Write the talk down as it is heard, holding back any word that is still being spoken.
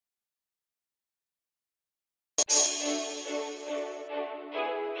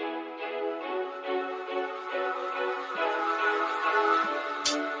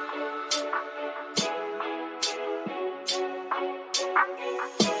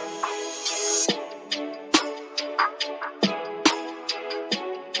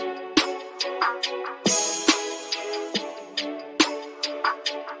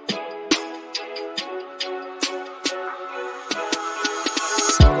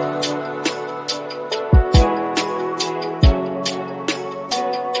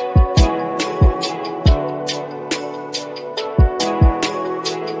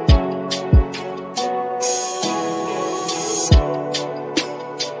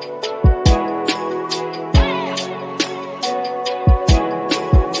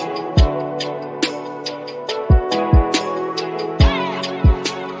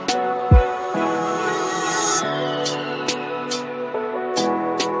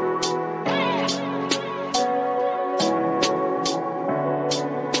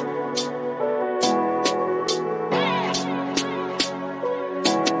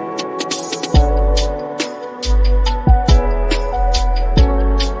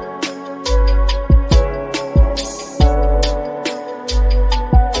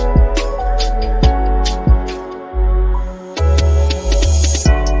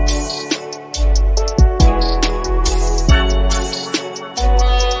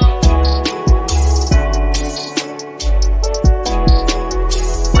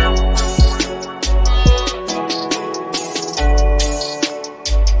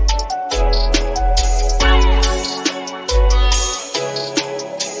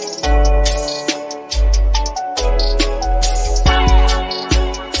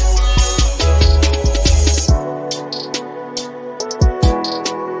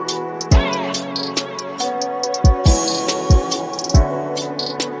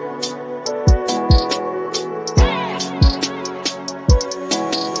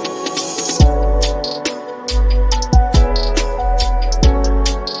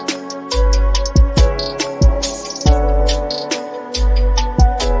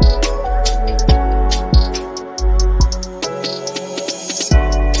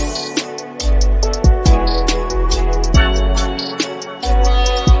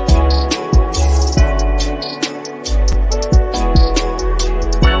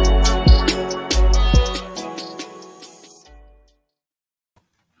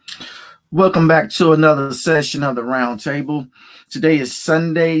Welcome back to another session of the Round Table. Today is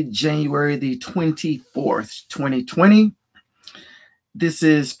Sunday, January the 24th, 2020. This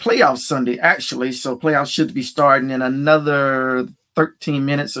is playoff Sunday, actually, so playoffs should be starting in another 13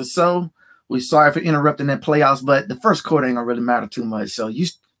 minutes or so. We're sorry for interrupting that playoffs, but the first quarter ain't gonna really matter too much, so you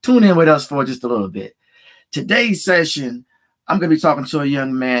tune in with us for just a little bit. Today's session, I'm going to be talking to a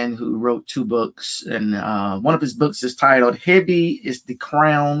young man who wrote two books, and one of his books is titled Heavy is the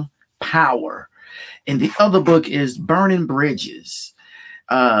Crown Power, and the other book is Burning Bridges.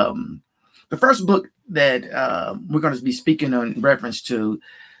 The first book that we're going to be speaking in reference to,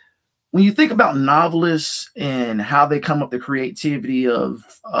 when you think about novelists and how they come up with the creativity of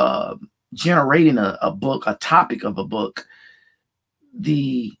generating a book, a topic of a book,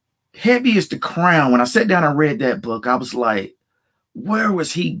 the Heavy is the Crown. When I sat down and read that book, I was like, where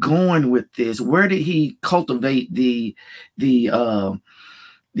was he going with this? Where did he cultivate the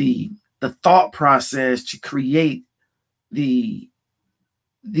thought process to create the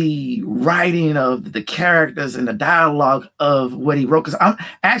writing of the characters and the dialogue of what he wrote? Because I'm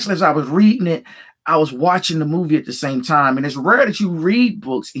actually, as I was reading it, I was watching the movie at the same time. And it's rare that you read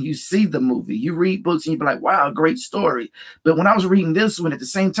books and you see the movie. You read books and you be like, wow, great story. But when I was reading this one at the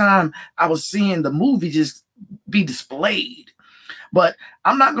same time, I was seeing the movie just be displayed. But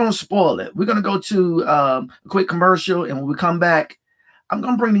I'm not going to spoil it. We're going to go to a quick commercial. And when we come back, I'm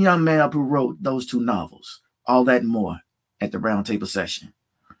going to bring the young man up who wrote those two novels. All that and more at the Roundtable session.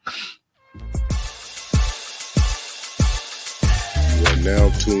 You are now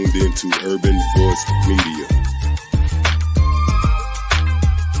tuned into Urban Voice Media.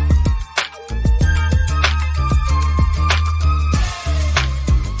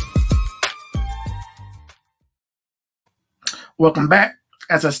 Welcome back.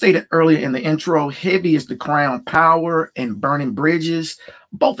 As I stated earlier in the intro, Heavy is the Crown Power and Burning Bridges.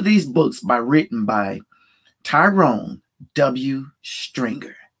 Both of these books written by Tyrone W.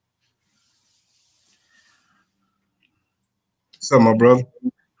 Stringer. What's up, my brother?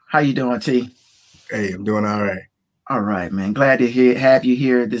 How you doing, T? Hey, I'm doing all right. All right, man. Glad to have you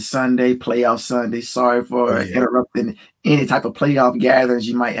here this Sunday, playoff Sunday. Sorry for interrupting any type of playoff gatherings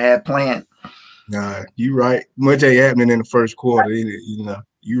you might have planned. Nah, you right. Much ain't happening in the first quarter, you know.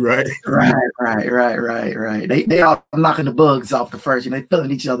 You right. Right. They all knocking the bugs off the first, and they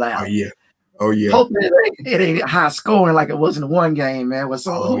filling each other out. Oh yeah. Hopefully it ain't high scoring like it was in the one game, man. Who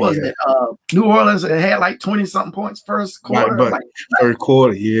was it? New Orleans had like 20-something points first quarter. Right, but first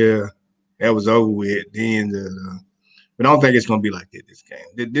quarter, yeah, that was over with. Then but I don't think it's gonna be like that this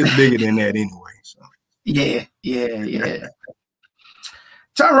game. This bigger than that anyway. So yeah.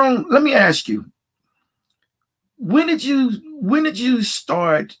 Tyrone, let me ask you. When did you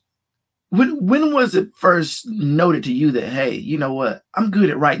start? When was it first noted to you that, hey, you know what, I'm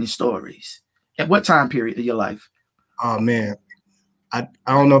good at writing stories? At what time period of your life? Oh man, I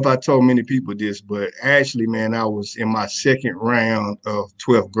don't know if I told many people this, but actually, man, I was in my second round of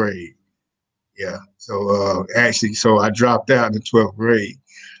 12th grade. Yeah, so so I dropped out in 12th grade.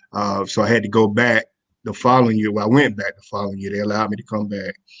 So I had to go back the following year. Well, I went back the following year. They allowed me to come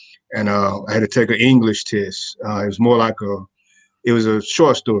back. And I had to take an English test. It was more like it was a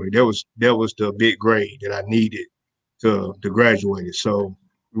short story. That was the big grade that I needed to graduate. So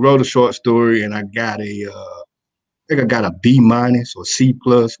we wrote a short story, and I got I think I got a B- or C+,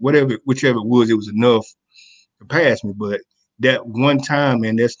 whichever it was enough to pass me. But that one time,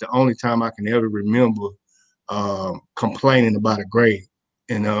 man, that's the only time I can ever remember complaining about a grade.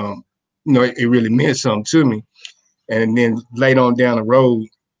 And it really meant something to me. And then later on down the road,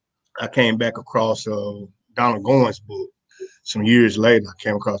 I came back across Donald Goines' book. Some years later, I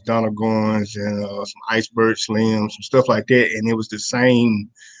came across Donald Goines and some Iceberg Slim, some stuff like that. And it was the same.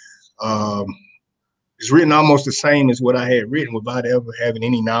 It's written almost the same as what I had written without ever having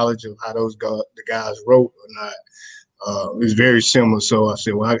any knowledge of how the guys wrote or not. It was very similar. So I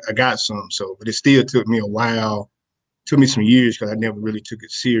said, well, I got some. So, but it still took me a while. It took me some years because I never really took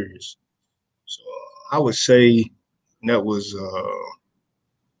it serious. So I would say that was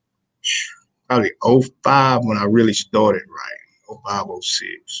probably 05 when I really started writing, 05,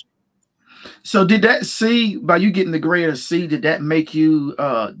 06. So did that C, by you getting the grade of C, did that make you,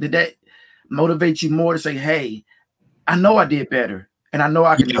 did that motivate you more to say, hey, I know I did better and I know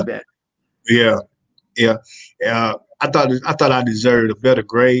I can do better? Yeah. I thought I deserved a better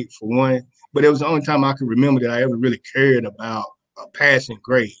grade for one, but it was the only time I could remember that I ever really cared about a passing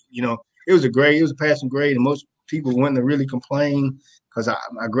grade. You know, it was a passing grade, and most people wouldn't really complain because I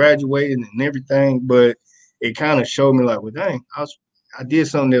graduated and everything, but it kind of showed me like, well, dang, I did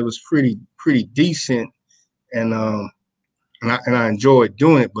something that was pretty decent, and and I enjoyed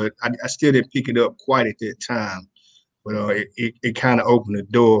doing it, but I still didn't pick it up quite at that time. But it kind of opened the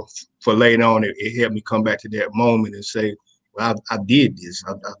door for later on. It helped me come back to that moment and say, well, I did this.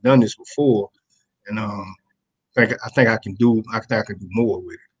 I've done this before, and I think I can do. I think I can do more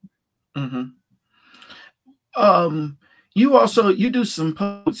with it. Mm-hmm. You do some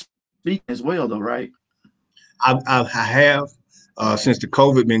public speaking as well, though, right? I have since the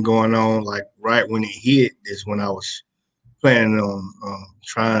COVID been going on. Like right when it hit is when I was planning on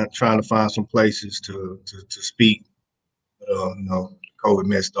trying to find some places to speak. COVID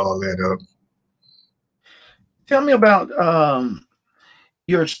messed all that up. Tell me about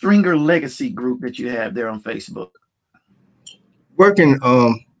your Stringer Legacy group that you have there on Facebook. Working,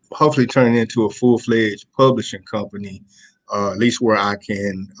 hopefully turning into a full-fledged publishing company, at least where I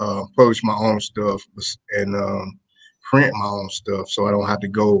can publish my own stuff and print my own stuff, so I don't have to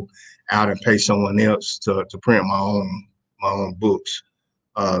go out and pay someone else to print my own books,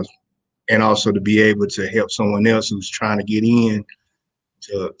 and also to be able to help someone else who's trying to get in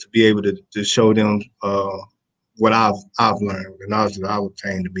to be able to show them what I've learned, the knowledge that I've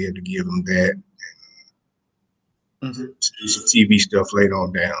obtained, to be able to give them that. Mm-hmm. To do some TV stuff later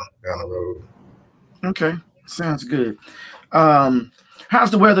on down the road. Okay, sounds good. How's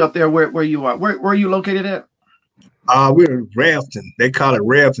the weather up there where you are? Where are you located at? We're in Rafton. They call it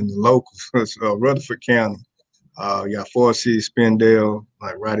Rafton, the locals. It's Rutherford County. You got Forest City, Spindale,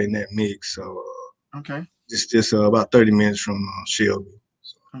 like right in that mix. So okay, just about 30 minutes from Shelby.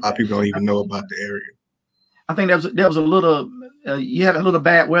 So okay. A lot of people don't even know about the area. I think there was a little. You had a little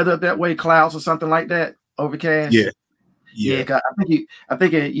bad weather up that way, clouds or something like that, overcast. Yeah. I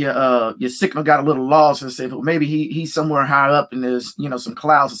think your signal got a little lost and said, well, maybe he's somewhere high up and there's some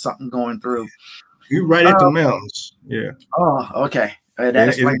clouds or something going through. You're right at the mountains. Yeah. Oh, okay.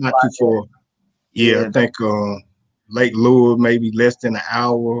 It's not too far. Yeah, I think Lake Lure maybe less than an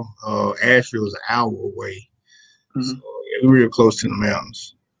hour. Asheville is an hour away. Mm-hmm. So we're real close to the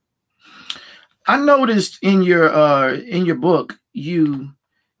mountains. I noticed in your book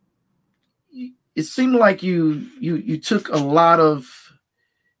it seemed like you took a lot of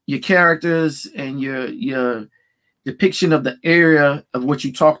your characters and your depiction of the area of what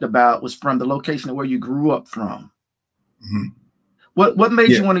you talked about was from the location of where you grew up from. Mm-hmm. What made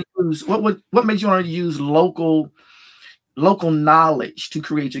you want to use what made you want to use local knowledge to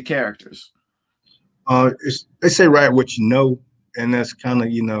create your characters? They say write what you know, and that's kind of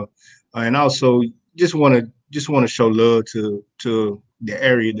and also just want to show love to the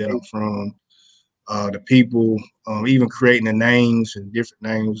area that I'm from. The people, even creating the names and different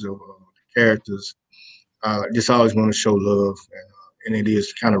names of the characters. Just always want to show love, and it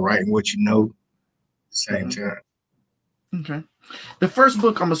is kind of writing what you know at the same time. Okay. The first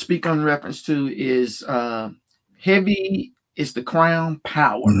book I'm going to speak on reference to is Heavy is the Crown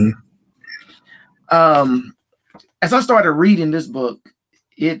Power. Mm-hmm. As I started reading this book,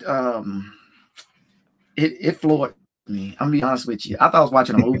 it floored me. I'm going to be honest with you. I thought I was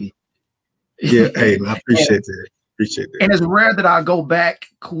watching a movie. Yeah, hey, I appreciate that. And it's rare that I go back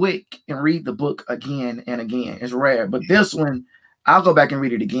quick and read the book again and again. It's rare, but this one, I'll go back and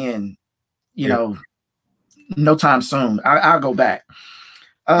read it again. No time soon. I'll go back.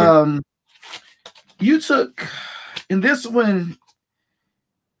 You took in this one.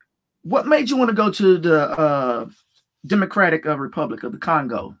 What made you want to go to the Democratic Republic of the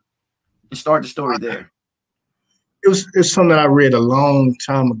Congo and start the story there? It's something that I read a long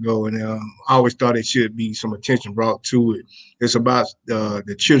time ago, and I always thought it should be some attention brought to it. It's about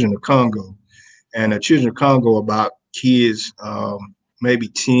the children of Congo, and the children of Congo about kids maybe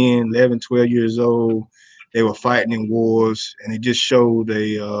 10, 11, 12 years old. They were fighting in wars, and it just showed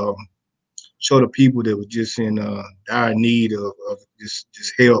the people that were just in dire need of just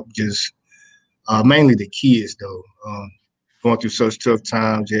help, mainly the kids though. Going through such tough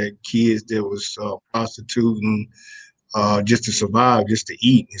times, you had kids that was prostituting just to survive, just to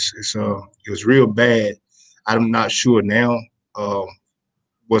eat. It was real bad. I'm not sure now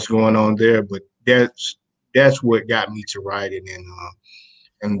what's going on there, but that's what got me to write it,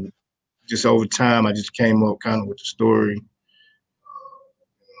 and just over time, I just came up kind of with the story,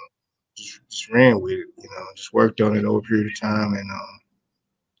 just ran with it, just worked on it over a period of time, and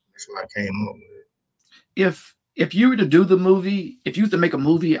that's what I came up with. If you were to do the movie, if you were to make a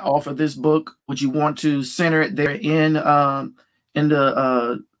movie off of this book, would you want to center it there in the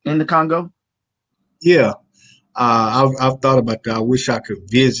Congo? Yeah, I've thought about that. I wish I could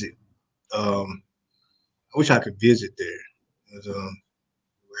visit. I wish I could visit there. It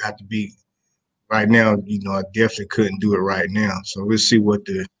would have to be right now. I definitely couldn't do it right now. So we'll see what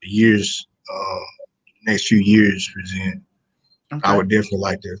the years, next few years present. I Okay. would definitely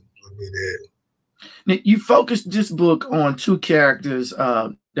like to do that. Now, you focused this book on two characters,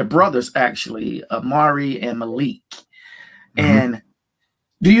 they're brothers actually, Amari and Malik. Mhm. And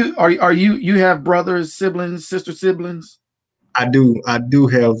do you are you have brothers, siblings, sister siblings? I do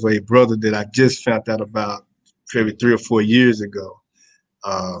have a brother that I just found out about maybe 3 or 4 years ago.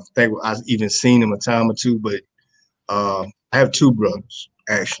 I think I even seen him a time or two, but I have two brothers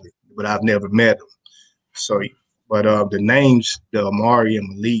actually, but I've never met them. So, but the names, the Amari and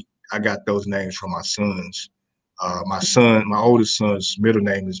Malik, I got those names from my sons. My oldest son's middle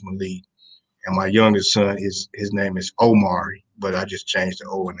name is Malik, and my youngest son his name is Omari, but I just changed the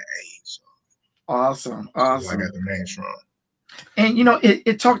O and the A. So Awesome, I got awesome. the names from. And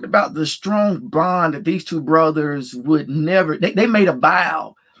it talked about the strong bond that these two brothers would never. They made a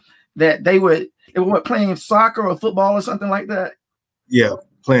vow that they were playing soccer or football or something like that. Yeah,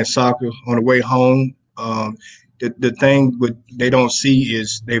 playing soccer on the way home. The thing they don't see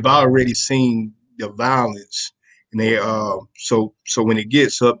is they've already seen the violence, and they so when it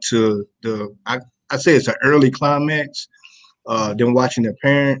gets up to I say it's an early climax. Them watching their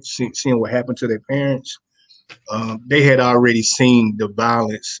parents, seeing what happened to their parents. They had already seen the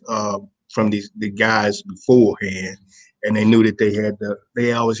violence from the guys beforehand, and they knew that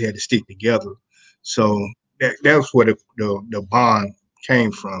they always had to stick together. So that's where the bond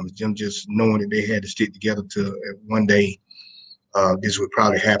came from. Them just knowing that they had to stick together to one day this would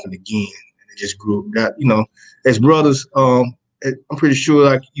probably happen again. And it just got as brothers. I'm pretty sure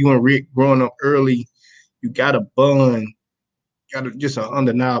like you and Rick growing up early, you got a bond, just an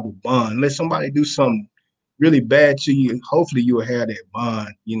undeniable bond. Let somebody do something really bad to you, hopefully you will have that bond,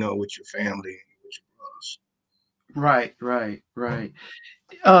 with your family, with your brothers. Right, right, right.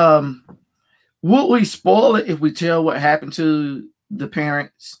 Um, would we spoil it if we tell what happened to the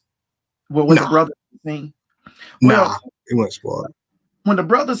parents? Well, what the Nah, brothers seen? nah, Well, it wasn't spoiled. when the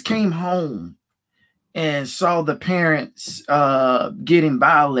brothers came home and saw the parents getting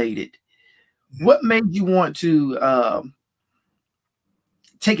violated, what made you want to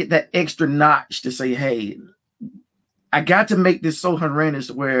take it that extra notch to say, hey, I got to make this so horrendous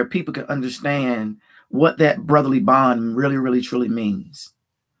where people can understand what that brotherly bond really, really, truly means?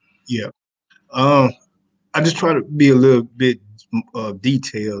 Yeah. Um, I just try to be a little bit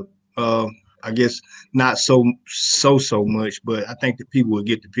detailed. I guess not so much, but I think that people will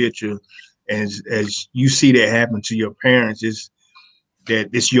get the picture. As you see that happen to your parents, is that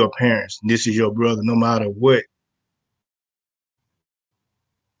it's your parents. And this is your brother. No matter what,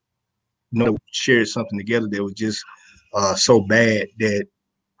 no shared something together that was just so bad that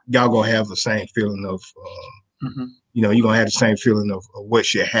y'all gonna have the same feeling of, Mm-hmm. you're gonna have the same feeling of what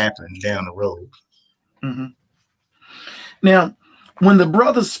should happen down the road. Mm-hmm. Now, when the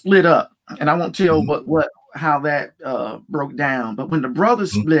brothers split up, and I won't tell Mm-hmm. what how that broke down, but when the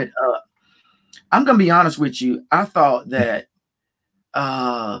brothers Mm-hmm. split up, I'm gonna be honest with you. I thought that,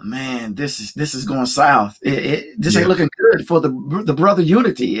 man, this is going south. This ain't Yeah, looking good for the brother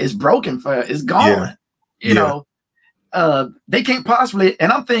unity. It's broken for it's yeah, gone. You yeah. know, they can't possibly.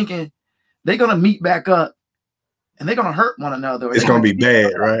 And I'm thinking they're gonna meet back up and they're gonna hurt one another. Or It's they're gonna gonna be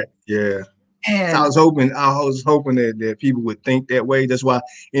kill. bad, right? Yeah. And I was hoping that people would think that way. That's why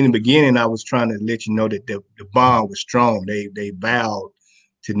in the beginning I was trying to let you know that the bond was strong. They vowed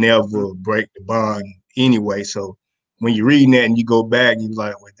to never break the bond anyway. So when you're reading that and you go back, you're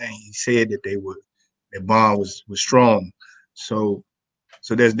like, well, dang, he said that the bond was strong. So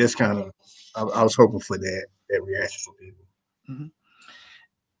that's kind of I was hoping for that reaction from people. mm-hmm.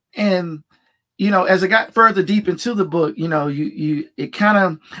 And as I got further deep into the book, it kind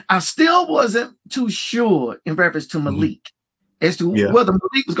of, I still wasn't too sure in reference to Mm-hmm. Malik as to Yeah, whether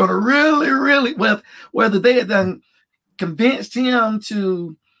Malik was going to really, whether they had done convinced him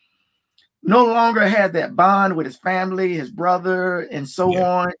to no longer have that bond with his family, his brother, and so yeah,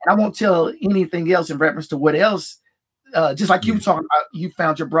 on. And I won't tell anything else in reference to what else. Just like you yeah. were talking about, you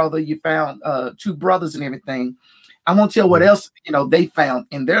found your brother, you found two brothers and everything. I won't tell what Mm-hmm. else they found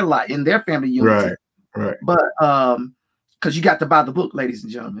in their life, in their family unity. Right, right. But because you got to buy the book, ladies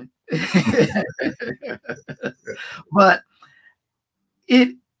and gentlemen. But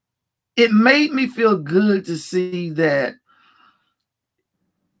it made me feel good to see that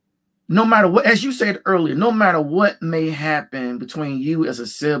no matter what, as you said earlier, no matter what may happen between you as a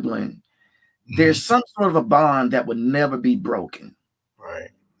sibling, Mm-hmm. there's some sort of a bond that would never be broken. Right.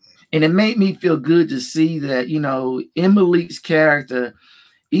 And it made me feel good to see that, in Malik's character,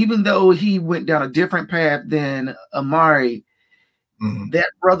 even though he went down a different path than Amari, Mm-hmm.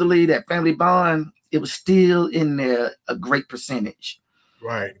 that family bond, it was still in there a great percentage.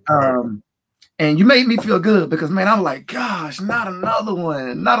 Right, right. Um, And you made me feel good because, man, I'm like, gosh, not another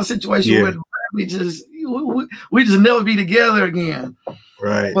one, not a situation Yeah. where we just never be together again.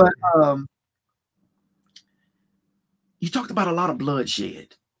 Right. But you talked about a lot of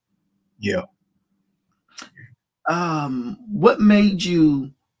bloodshed. Yeah. What made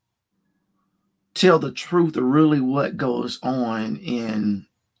you tell the truth of really what goes on in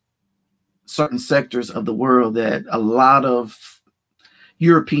certain sectors of the world that a lot of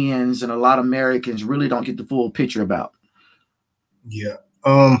Europeans and a lot of Americans really don't get the full picture about? Yeah.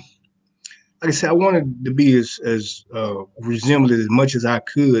 Like I said, I wanted to be as resembling as much as I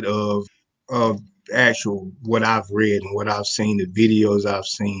could of actual what I've read and what I've seen, the videos I've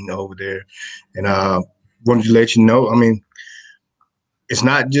seen over there, and wanted to let you know. I mean, it's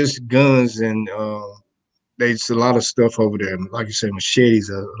not just guns and there's a lot of stuff over there. Like you said,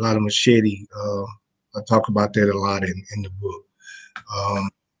 machetes, a lot of machete. I talk about that a lot in the book.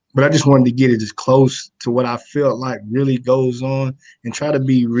 But I just wanted to get it as close to what I felt like really goes on and try to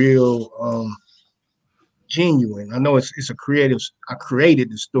be real genuine. I know it's a creative. I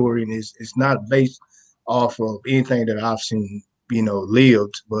created the story, and it's not based off of anything that I've seen,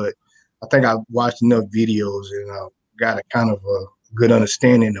 lived. But I think I've watched enough videos and I got a kind of a good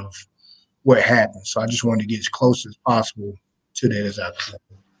understanding of what happened. So I just wanted to get as close as possible to that as I could.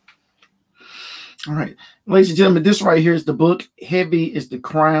 All right, ladies and gentlemen, this right here is the book. Heavy is the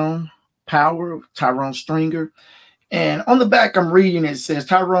Crown, Power, Tyrone Stringer. And on the back, I'm reading, it says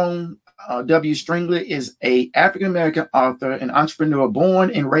Tyrone W. Stringer is a African-American author and entrepreneur born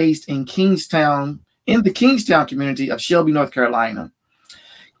and raised in Kingstown, in the Kingstown community of Shelby, North Carolina.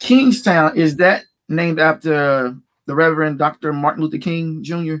 Kingstown, is that named after the Reverend Dr. Martin Luther King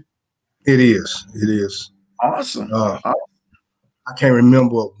Jr.? It is. It is. Awesome. I can't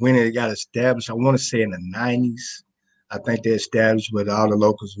remember when it got established. I want to say in the 90s. I think they established, but all the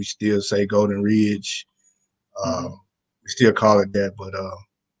locals, we still say Golden Ridge. We still call it that, but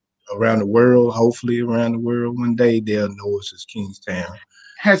around the world, hopefully around the world, one day they'll know us as Kingstown.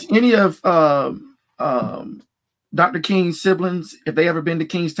 Has any of Dr. King's siblings, if they ever been to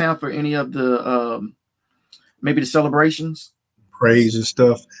Kingstown for any of the maybe the celebrations? Praise and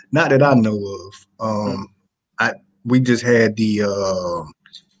stuff? Not that I know of. We just had the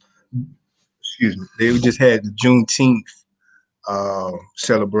we just had the Juneteenth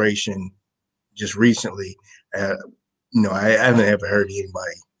celebration just recently. I haven't ever heard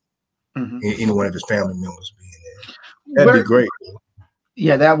anybody, any one of his family members being there. That'd be great.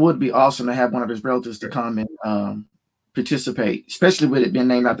 Yeah, that would be awesome to have one of his relatives to come and participate, especially with it being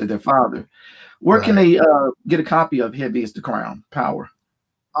named after their father. Where can they get a copy of Heavy is the Crown, Power?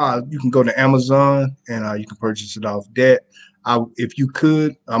 You can go to Amazon and you can purchase it off that. If you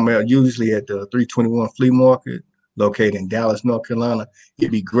could, I'm usually at the 321 Flea Market located in Dallas, North Carolina.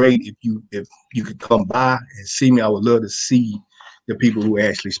 It'd be great if you could come by and see me. I would love to see the people who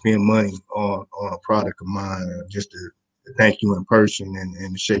actually spend money on a product of mine, just to thank you in person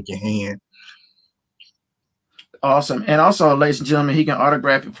and shake your hand. Awesome. And also, ladies and gentlemen, he can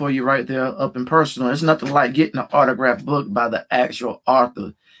autograph it for you right there up in personal. It's nothing like getting an autographed book by the actual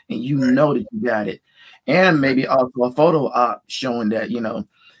author and you know that you got it. And maybe also a photo op showing that,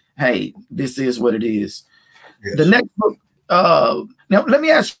 hey, this is what it is. Yes. The next book, now let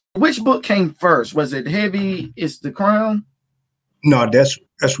me ask you, which book came first? Was it Heavy is the Crown? No, that's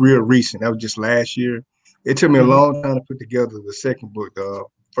real recent. That was just last year. It took me a long time to put together the second book. The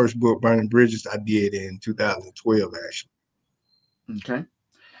first book, Burning Bridges, I did in 2012, actually. Okay.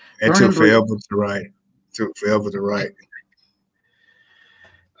 It took forever to write.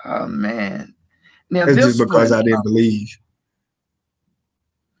 Oh, man. Now, it's just because I didn't believe.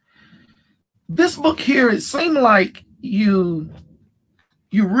 This book here, it seemed like you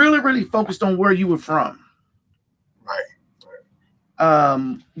really, really focused on where you were from.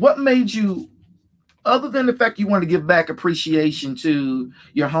 Right. What made you, other than the fact you want to give back appreciation to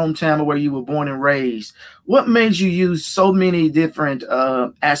your hometown or where you were born and raised, what made you use so many different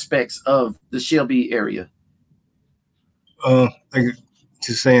aspects of the Shelby area?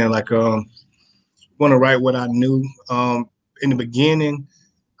 Just saying, want to write what I knew. In the beginning,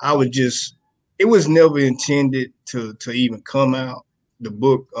 it was never intended to even come out. The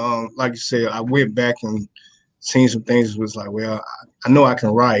book, like you said, I went back and seen some things. Was like, well, I know I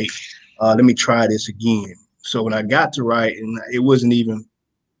can write. Let me try this again. So when I got to write, and it wasn't even,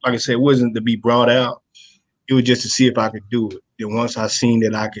 like I said, it wasn't to be brought out. It was just to see if I could do it. Then once I seen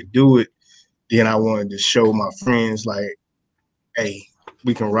that I could do it, then I wanted to show my friends, like, hey,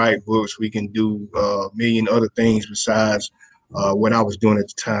 we can write books. We can do a million other things besides what I was doing at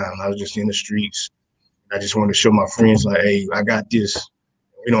the time. I was just in the streets. I just wanted to show my friends, like, hey, I got this.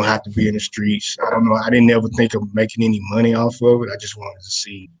 We don't have to be in the streets. I don't know. I didn't ever think of making any money off of it. I just wanted to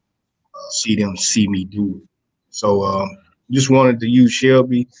see them see me do it. So just wanted to use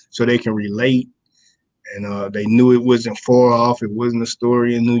Shelby so they can relate, and they knew it wasn't far off. It wasn't a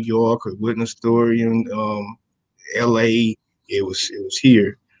story in New York. It wasn't a story in L.A. It was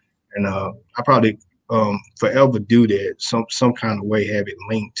here, and I probably forever do that. Some kind of way have it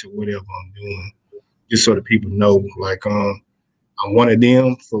linked to whatever I'm doing, just so that people know, like I'm one of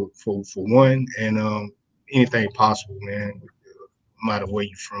them for one, and anything possible, man, no matter where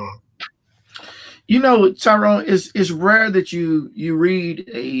you're from. You know, Tyrone, it's rare that you read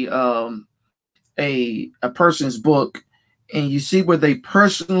a person's book and you see where they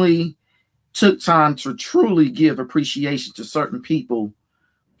personally took time to truly give appreciation to certain people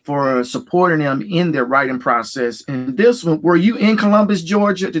for supporting them in their writing process. And this one, were you in Columbus,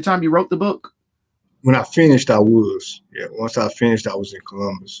 Georgia at the time you wrote the book? When I finished, I was. Yeah, once I finished, I was in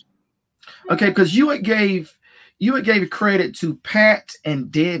Columbus. Okay, because you had gave credit to Pat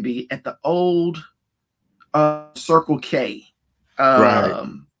and Debbie at the old Circle K. Right.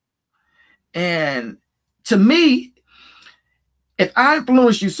 And to me, if I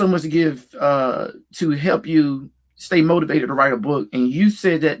influenced you so much to give to help you stay motivated to write a book, and you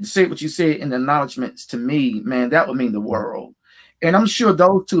said what you said in the acknowledgments to me, man, that would mean the world. And I'm sure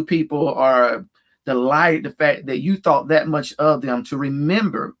those two people are delighted the fact that you thought that much of them to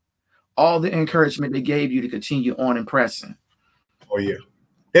remember all the encouragement they gave you to continue on impressing. Oh yeah.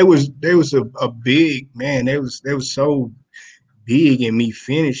 There was a big man. They was so big in me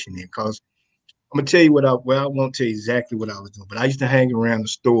finishing it, because I'm gonna tell you I won't tell you exactly what I was doing, but I used to hang around the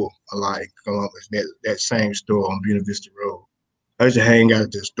store a lot in Columbus, that same store on Buena Vista Road. I used to hang out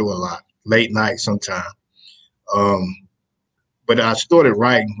at the store a lot, late night sometime. But I started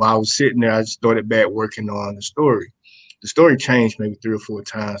writing while I was sitting there. I started back working on the story. The story changed maybe 3 or 4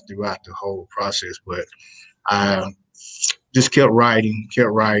 times throughout the whole process, but I just kept writing,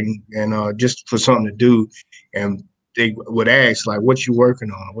 and just for something to do. And they would ask, like, what you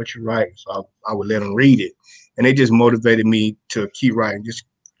working on, what you writing? So I would let them read it. And they just motivated me to keep writing, just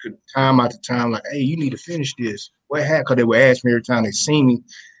time after time, like, hey, you need to finish this. What happened? Because they would ask me every time they see me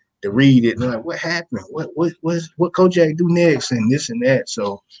to read it. And they're like, what happened? What Kojak do next? And this and that.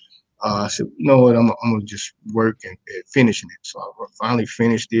 So I said, you know what, I'm going to just work at finishing it. So I finally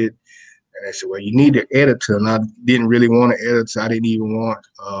finished it. And I said, well, you need an editor. And I didn't really want an editor. I didn't even want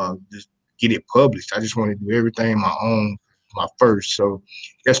just get it published. I just wanted to do everything my own, my first. So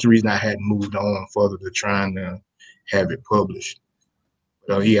that's the reason I hadn't moved on further to trying to have it published.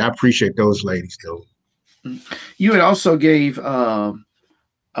 But yeah, I appreciate those ladies, though. You had also gave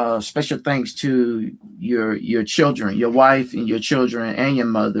special thanks to your children, your wife and your children and your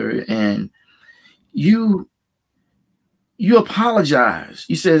mother. And you apologize.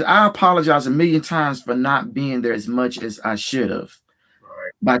 You said, I apologize a million times for not being there as much as I should have.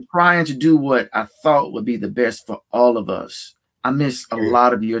 Right. By trying to do what I thought would be the best for all of us. I missed a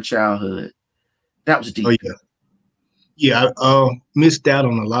lot of your childhood. That was deep. Oh, yeah. Yeah, I missed out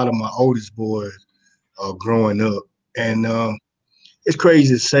on a lot of my oldest boys growing up. And it's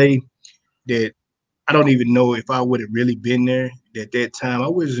crazy to say that I don't even know if I would have really been there at that time. I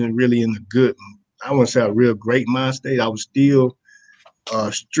wasn't really in a good, I wouldn't say a real great mind state. I was still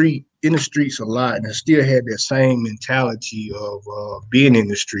in the streets a lot, and I still had that same mentality of being in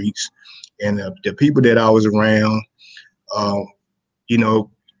the streets. And the people that I was around, you know,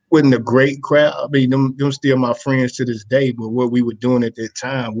 wasn't a great crowd. I mean, them still my friends to this day, but what we were doing at that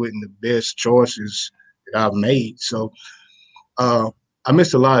time wasn't the best choices that I've made. So I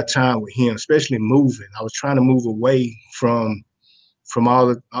missed a lot of time with him, especially moving. I was trying to move away from all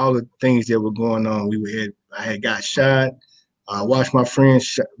the things that were going on. I had got shot. I watched my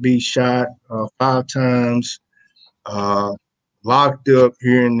friends be shot 5 times, locked up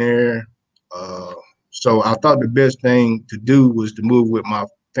here and there. So I thought the best thing to do was to move with my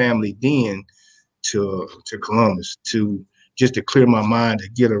family then to Columbus, to just to clear my mind, to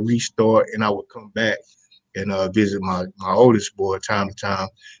get a restart, and I would come back and visit my oldest boy time to time.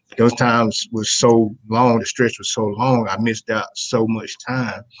 Those times was so long, the stretch was so long, I missed out so much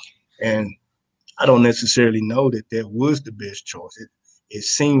time. And I don't necessarily know that was the best choice. It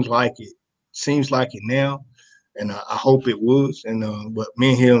seems like it now, and I hope it was. And but me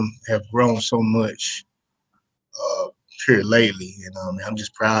and him have grown so much here lately, and I'm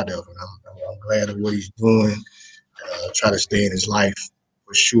just proud of it. I'm glad of what he's doing. Try to stay in his life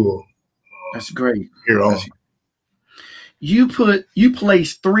for sure. That's great. Here on. You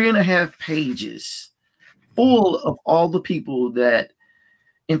placed 3.5 pages full of all the people that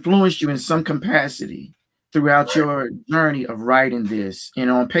influenced you in some capacity throughout your journey of writing this. And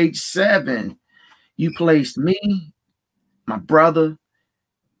on page 7, you placed me, my brother,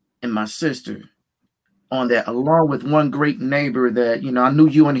 and my sister on that, along with one great neighbor that, I knew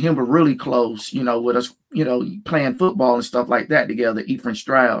you and him were really close, with us, playing football and stuff like that together, Ephraim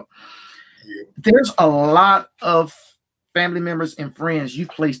Stroud. Yeah. There's a lot of family members and friends you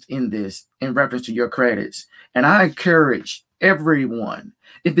placed in this in reference to your credits. And I encourage everyone,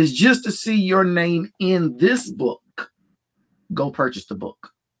 if it's just to see your name in this book, go purchase the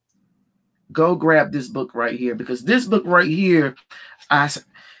book. Go grab this book right here, because this book right here,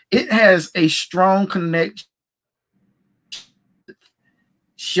 it has a strong connection.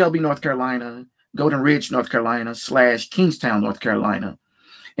 Shelby, North Carolina, Golden Ridge, North Carolina, / Kingstown, North Carolina.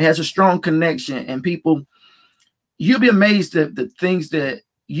 It has a strong connection, and people, you'll be amazed at the things that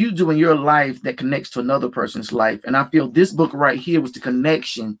you do in your life that connects to another person's life. And I feel this book right here was the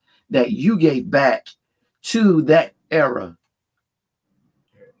connection that you gave back to that era.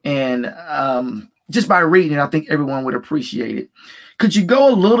 And just by reading, I think everyone would appreciate it. Could you go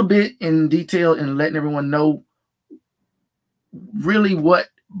a little bit in detail and letting everyone know really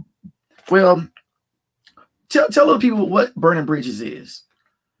tell other people what Burning Bridges is.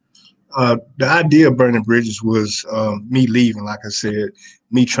 The idea of Burning Bridges was me leaving, like I said,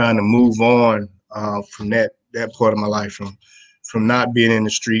 me trying to move on from that part of my life, from not being in the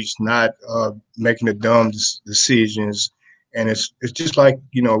streets, not making the dumb decisions. And it's just like,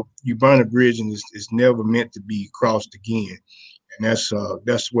 you burn a bridge and it's never meant to be crossed again. And that's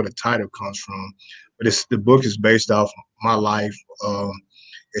where the title comes from. But the book is based off my life.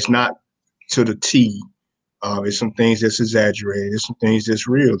 It's not to the T. There's some things that's exaggerated. There's some things that's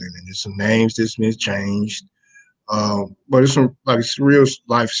real in it. There's some names that's been changed. But it's real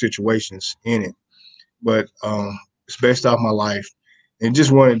life situations in it. But it's based off my life, and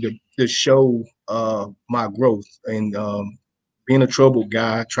just wanted to show my growth and being a troubled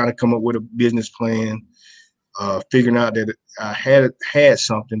guy, trying to come up with a business plan, figuring out that I had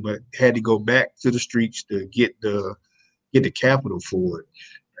something, but had to go back to the streets to get the capital for it.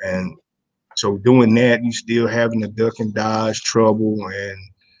 And so doing that, you still having to duck and dodge trouble, and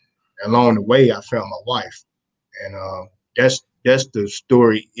along the way, I found my wife, and that's the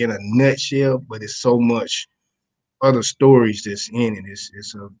story in a nutshell. But it's so much other stories that's in it.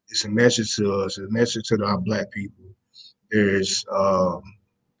 It's a message to us, a message to our Black people. There's like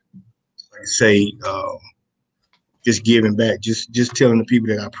I say, just giving back, just telling the people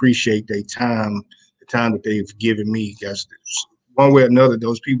that I appreciate their time, the time that they've given me. Because one way or another,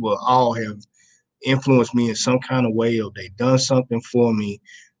 those people all have influenced me in some kind of way, or they've done something for me.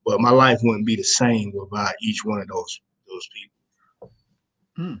 But my life wouldn't be the same without each one of those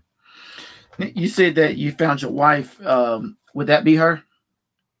people. You said that you found your wife. Would that be her?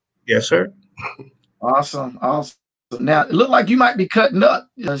 Yes, sir. Awesome. Now it looked like you might be cutting up.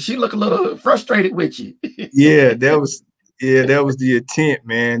 She looked a little frustrated with you. Yeah, that was the intent,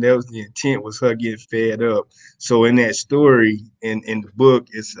 man. That was the intent, was her getting fed up. So in that story, in the book,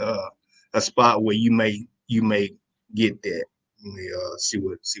 it's a spot where you may get that. You may see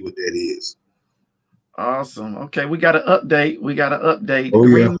what that is. Awesome. Okay, we got an update. Oh,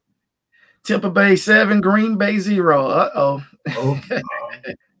 yeah. Tampa Bay 7, Green Bay 0. Uh-oh.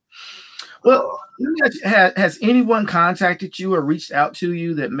 Well, has anyone contacted you or reached out to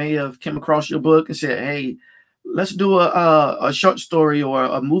you that may have come across your book and said, "Hey, let's do a short story or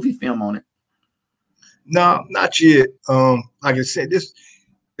a movie film on it"? No, not yet. Like I said,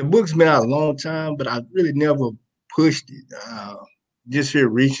 the book's been out a long time, but I really never pushed it. Just here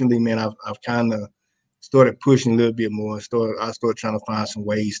recently, man, I've kind of started pushing a little bit more. I started trying to find some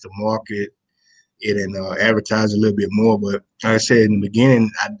ways to market it and advertise a little bit more. But like I said in the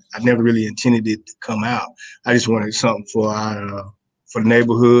beginning, I never really intended it to come out. I just wanted something for the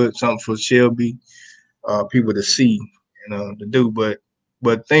neighborhood, something for Shelby, people to see and to do.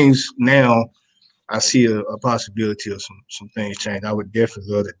 But things now, I see a possibility of some things change. I would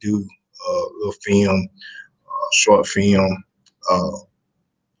definitely love to do a little film, short film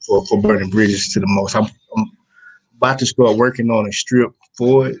for Burning Bridges to the most. I'm about to start working on a strip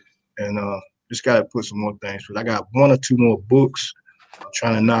for it, and just got to put some more things. But I got 1 or 2 more books I'm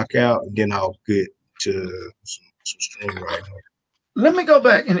trying to knock out, and then I'll get to some screenwriting. Let me go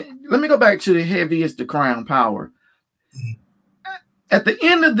back to the Heavy is the Crown Power. Mm-hmm. At the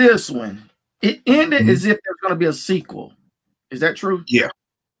end of this one, it ended as if there's going to be a sequel. Is that true? Yeah,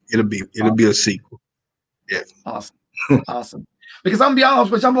 it'll be a sequel. Yeah. Awesome. Because I'm gonna be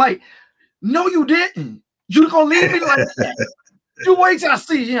honest with you, I'm like, no, you didn't. You're gonna leave me like that. You wait till I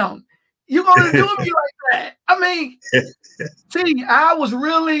see him. You're gonna do me like that. I mean, see, I was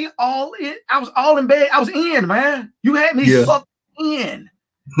really all in. I was all in bed. I was in, man. You had me sucked in.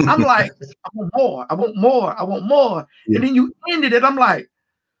 I'm like, I want more. I want more. I want more. Yeah. And then you ended it. I'm like,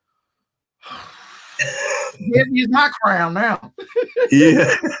 heavy is my crown now.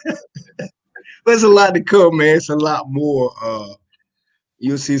 Yeah. There's a lot to come, man. It's a lot more.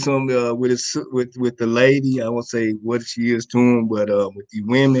 You'll see some with the lady. I won't say what she is to him, but with the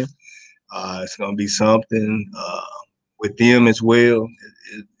women, it's gonna be something with them as well.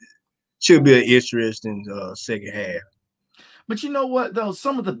 It should be an interesting second half. But you know what, though?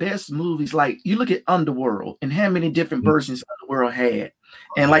 Some of the best movies, like you look at Underworld and how many different versions Underworld had.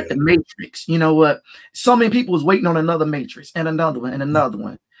 And like The Matrix, you know what? So many people was waiting on another Matrix and another one and another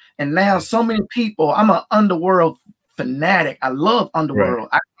one. And now so many people, I'm an Underworld fanatic. I love Underworld.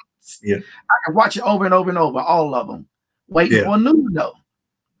 Right. I can watch it over and over and over, all of them. Waiting for a new one, though.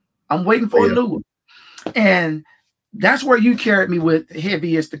 I'm waiting for a new one. And that's where you carried me with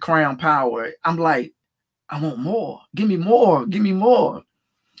Heavy is the Crown Power. I'm like, I want more. Give me more. Give me more.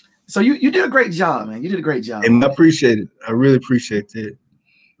 So you did a great job, man. You did a great job. And I appreciate it. I really appreciate that.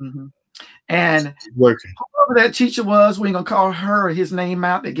 And it's working. Whoever that teacher was, we ain't gonna call her or his name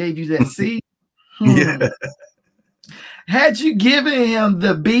out that gave you that C. Had you given him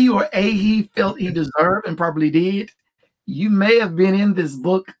the B or A he felt he deserved and probably did, you may have been in this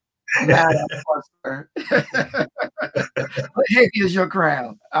book. But Heavy is your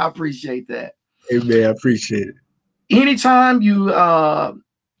crown. I appreciate that. Hey man, I appreciate it. Anytime you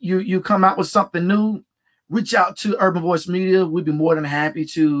come out with something new, reach out to Urban Voice Media. We'd be more than happy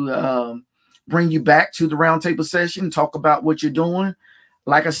to bring you back to the roundtable session, talk about what you're doing.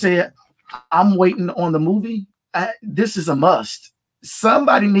 Like I said, I'm waiting on the movie. This is a must.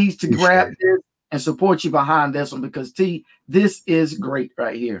 Somebody needs to grab this and support you behind this one because this is great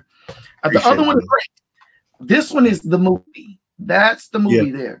right here. The other one is great. This one is the movie. That's the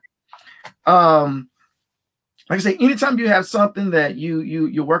movie there. Like I say, anytime you have something that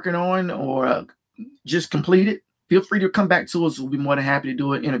you're working on or just completed, feel free to come back to us. We'll be more than happy to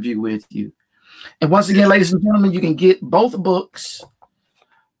do an interview with you. And once again, ladies and gentlemen, you can get both books.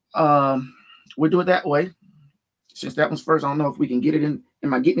 We'll do it that way. Since that one's first, I don't know if we can get it in.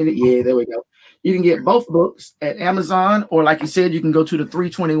 Am I getting it? Yeah, there we go. You can get both books at Amazon, or like you said, you can go to the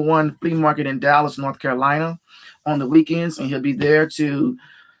 321 Flea Market in Dallas, North Carolina on the weekends, and he'll be there to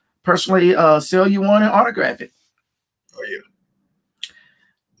personally sell you one and autograph it. Oh, yeah.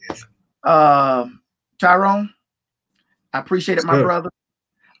 Yes. Tyrone, I appreciate it, my brother.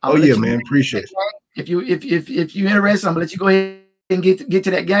 Oh, yeah, man. Appreciate it. If you're interested, I'm going to let you go ahead and get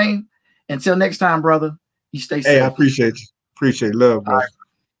to that game. Until next time, brother, you stay safe. Hey, I appreciate you. Appreciate love, bro.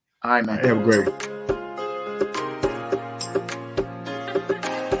 All right, man. Have a great one.